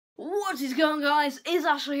What is going on, guys? It's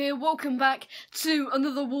Ashley here. Welcome back to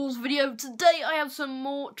another Wolves video. Today I have some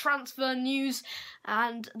more transfer news,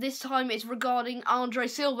 and this time it's regarding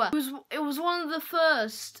Silva. It was one of the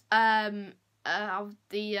first of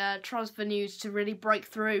the transfer news to really break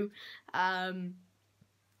through for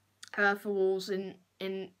Wolves in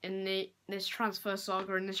this transfer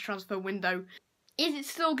saga, in this transfer window. Is it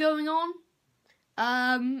still going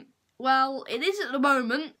on? Well, it is at the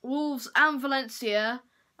moment. Wolves and Valencia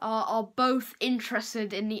are both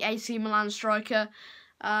interested in the AC Milan striker,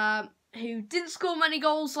 who didn't score many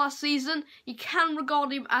goals last season. You can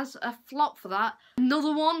regard him as a flop for that.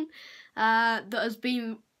 Another one that has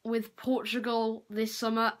been with Portugal this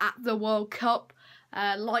summer at the World Cup,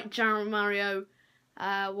 like João Mario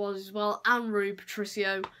was as well, and Rui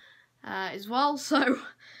Patricio as well. So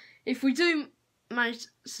if we do manage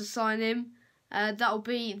to sign him, that will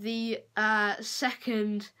be the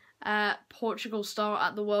second Portugal star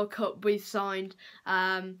at the World Cup we've signed,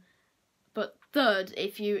 but third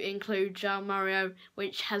if you include João Mario,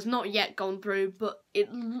 which has not yet gone through, but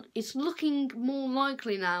it's looking more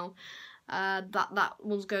likely now that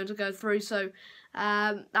one's going to go through. So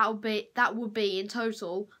that would be in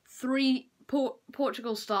total 3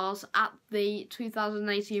 Portugal stars at the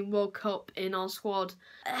 2018 World Cup in our squad.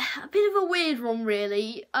 A bit of a weird one,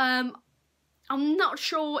 really. I'm not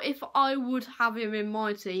sure if I would have him in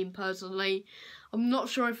my team personally. I'm not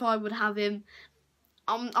sure if I would have him.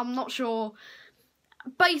 I'm not sure.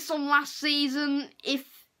 Based on last season, if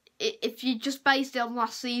you just based it on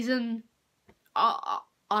last season, I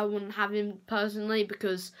wouldn't have him personally,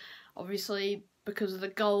 because obviously because of the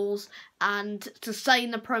goals, and to stay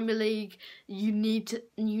in the Premier League you need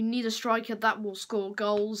a striker that will score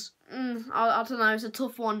goals. I don't know, it's a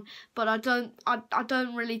tough one, but I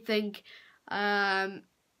don't really think I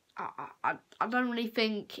don't really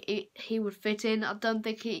think he would fit in. I don't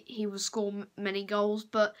think he would score many goals,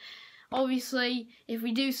 but obviously if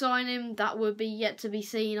we do sign him, that would be yet to be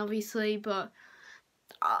seen, obviously. But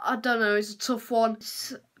I don't know, it's a tough one.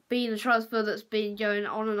 It's been a transfer that's been going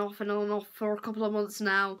on and off for a couple of months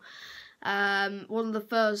now. One of the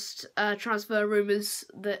first transfer rumours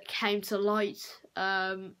that came to light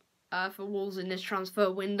for Wolves in this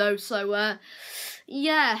transfer window. So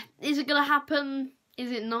yeah, is it going to happen?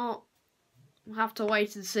 Is it not? We'll have to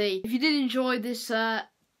wait and see. If you did enjoy this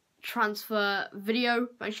transfer video,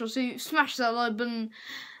 make sure to smash that like button,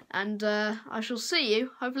 and I shall see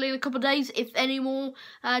you hopefully in a couple of days if any more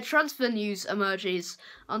transfer news emerges.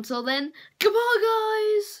 Until then,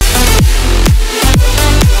 goodbye, guys.